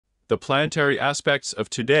The planetary aspects of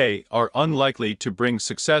today are unlikely to bring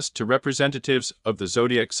success to representatives of the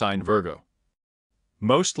zodiac sign Virgo.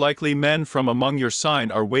 Most likely men from among your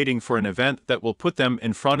sign are waiting for an event that will put them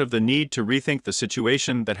in front of the need to rethink the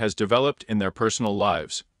situation that has developed in their personal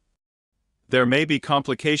lives. There may be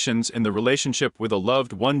complications in the relationship with a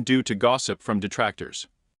loved one due to gossip from detractors.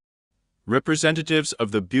 Representatives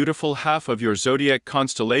of the beautiful half of your zodiac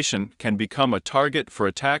constellation can become a target for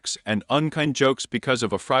attacks and unkind jokes because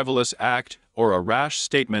of a frivolous act or a rash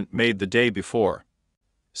statement made the day before.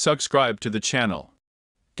 Subscribe to the channel.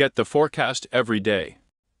 Get the forecast every day.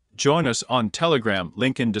 Join us on Telegram,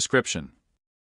 link in description.